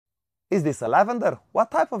Is this a lavender?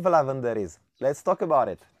 What type of lavender is? Let's talk about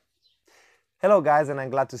it. Hello guys, and I'm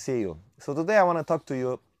glad to see you. So today I want to talk to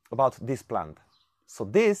you about this plant. So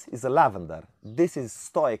this is a lavender. This is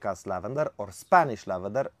Stoechas lavender or Spanish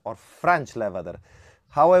lavender or French lavender.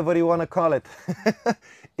 However you want to call it.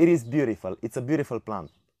 It is beautiful. It's a beautiful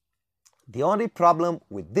plant. The only problem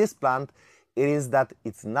with this plant is that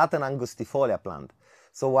it's not an angustifolia plant.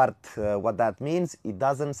 So what that means, it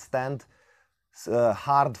doesn't stand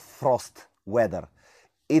hard frost weather.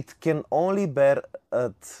 It can only bear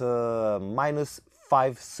at -5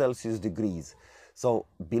 degrees Celsius. So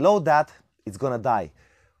below that, it's gonna die.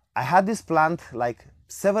 I had this plant like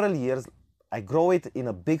several years. I grow it in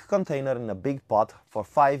a big container, in a big pot for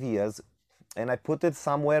 5 years, and I put it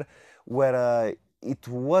somewhere where it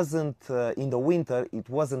wasn't, in the winter, it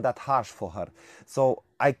wasn't that harsh for her. So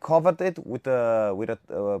I covered it with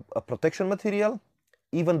a protection material,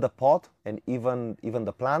 even the pot and even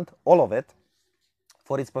the plant, all of it,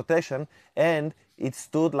 for its protection, and it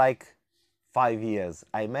stood like 5 years.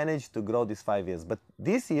 I managed to grow this 5 years, but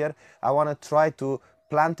this year I want to try to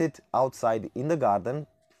plant it outside in the garden.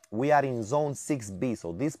 We are in zone 6B,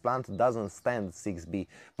 so this plant doesn't stand 6B,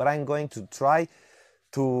 but I'm going to try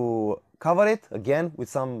to cover it again with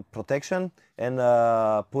some protection and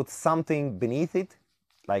put something beneath it,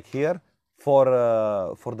 like here, for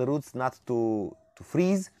the roots not to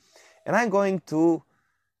freeze. And I'm going to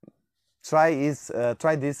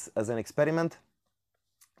try this as an experiment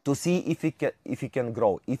to see if it can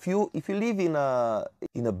grow. If you live in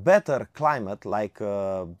a better climate like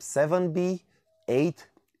 7B, 8,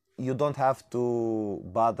 you don't have to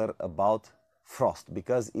bother about frost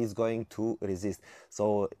because it's going to resist.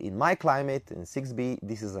 So in my climate, in 6B,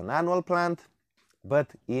 this is an annual plant,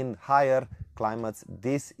 but in higher climates,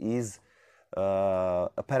 this is a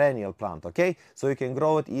perennial plant, okay? So you can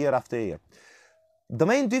grow it year after year. The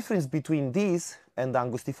main difference between this and the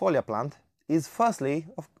angustifolia plant is firstly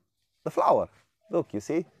of the flower. Look, you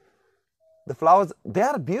see? The flowers, they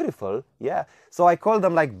are beautiful, yeah. So I call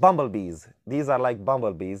them like bumblebees. These are like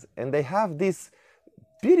bumblebees, and they have this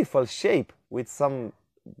beautiful shape with some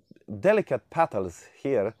delicate petals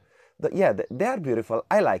here. Yeah, they are beautiful.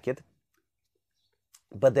 I like it.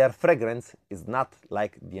 But their fragrance is not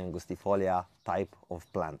like the angustifolia type of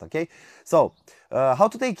plant, okay? So, how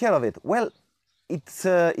to take care of it? Well, it's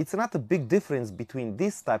not a big difference between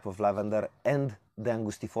this type of lavender and the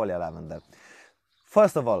angustifolia lavender.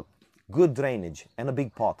 First of all, good drainage and a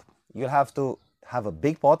big pot. You'll have to have a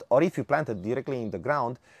big pot, or if you plant it directly in the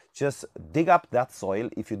ground, just dig up that soil.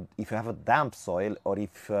 If you have a damp soil, or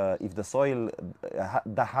if the soil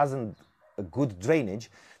that hasn't a good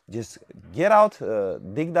drainage, just get out,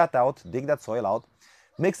 dig that soil out,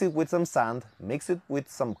 mix it with some sand, mix it with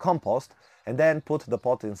some compost, and then put the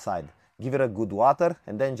pot inside. Give it a good water,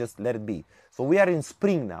 and then just let it be. So we are in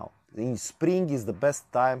spring now. In spring is the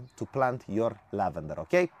best time to plant your lavender,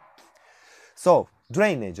 okay? So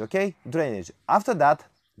drainage, okay? Drainage. After that,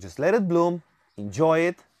 just let it bloom, enjoy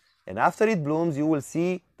it, and after it blooms, you will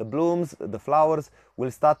see the blooms, the flowers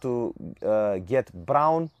will start to get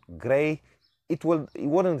brown, gray. It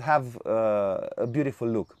wouldn't have a beautiful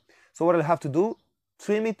look. So what I'll have to do,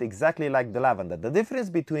 trim it exactly like the lavender. The difference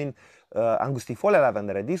between angustifolia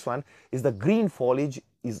lavender and this one is the green foliage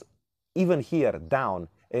is even here down,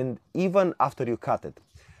 and even after you cut it.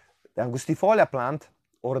 The angustifolia plant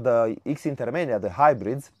or the X intermedia, the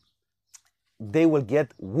hybrids, they will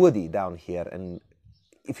get woody down here, and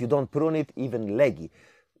if you don't prune it, even leggy.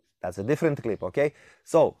 That's a different clip, okay?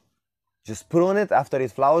 So just prune it after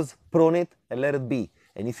it flowers, prune it and let it be.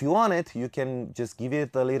 And if you want it, you can just give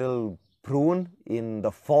it a little prune in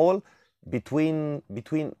the fall, between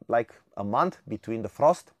like a month between the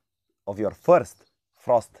frost of your first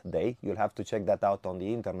frost day. You'll have to check that out on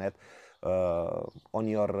the internet, on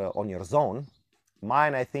your zone.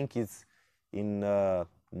 Mine, I think, is in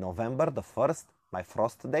November the 1st, my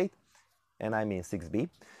frost date, and I'm in 6B.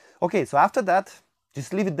 Okay, so after that,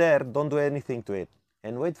 just leave it there, don't do anything to it,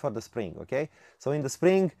 and wait for the spring, okay? So in the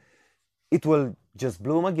spring, it will just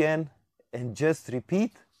bloom again, and just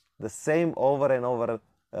repeat the same over and over,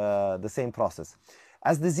 the same process.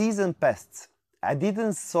 As disease and pests, I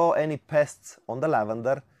didn't saw any pests on the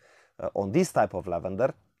lavender, on this type of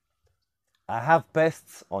lavender. I have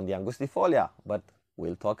pests on the angustifolia, but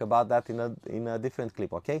we'll talk about that in a different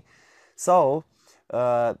clip, okay? So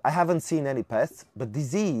I haven't seen any pests, but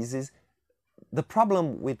diseases. The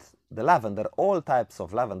problem with the lavender, all types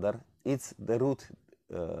of lavender, it's the root.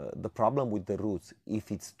 The problem with the roots.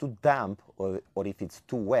 If it's too damp or if it's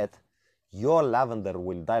too wet, your lavender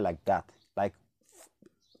will die like that. Like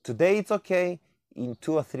today it's okay. In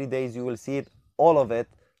 2 or 3 days you will see it, all of it,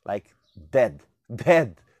 like dead,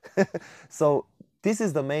 dead. So this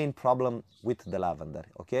is the main problem with the lavender,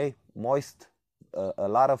 okay? Moist, a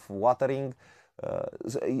lot of watering.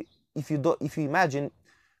 So if you imagine,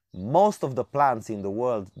 most of the plants in the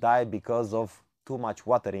world die because of too much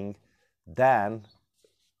watering than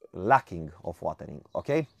lacking of watering,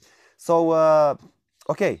 okay? So,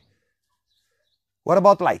 okay, what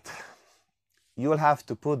about light? You will have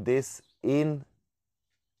to put this in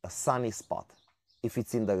a sunny spot. If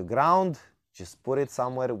it's in the ground, just put it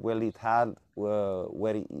somewhere where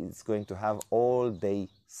it's going to have all day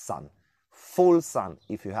sun, full sun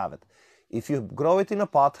if you have it. If you grow it in a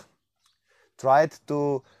pot, try it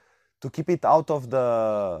to keep it out of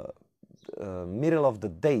the middle of the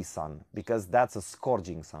day sun, because that's a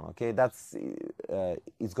scorching sun, okay?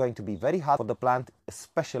 It's going to be very hot for the plant,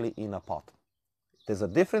 especially in a pot. There's a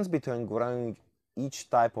difference between growing each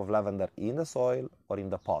type of lavender in the soil or in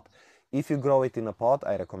the pot. If you grow it in a pot,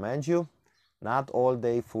 I recommend you not all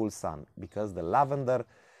day full sun, because the lavender,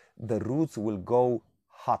 the roots will go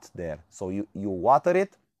hot there. So you water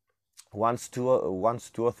it once 2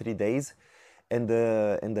 or 3 days, and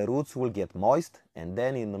the roots will get moist, and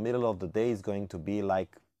then in the middle of the day is going to be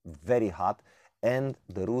like very hot, and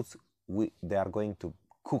the roots they are going to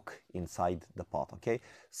cook inside the pot, okay?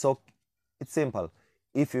 So it's simple.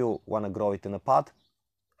 If you want to grow it in a pot,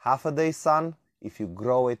 half a day sun. If you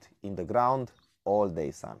grow it in the ground, all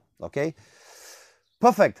day sun, okay?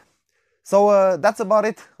 Perfect. So that's about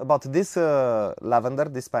it about this lavender,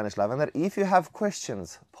 this Spanish lavender. If you have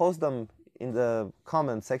questions, post them in the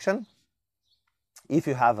comment section. If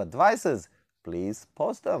you have advices, please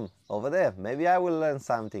post them over there. Maybe I will learn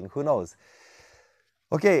something, who knows.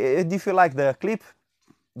 Okay, if you like the clip,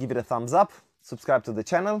 give it a thumbs up, subscribe to the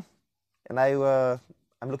channel, and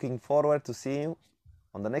I'm looking forward to seeing you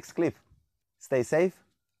on the next clip. Stay safe,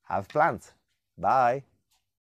 have plants. Bye.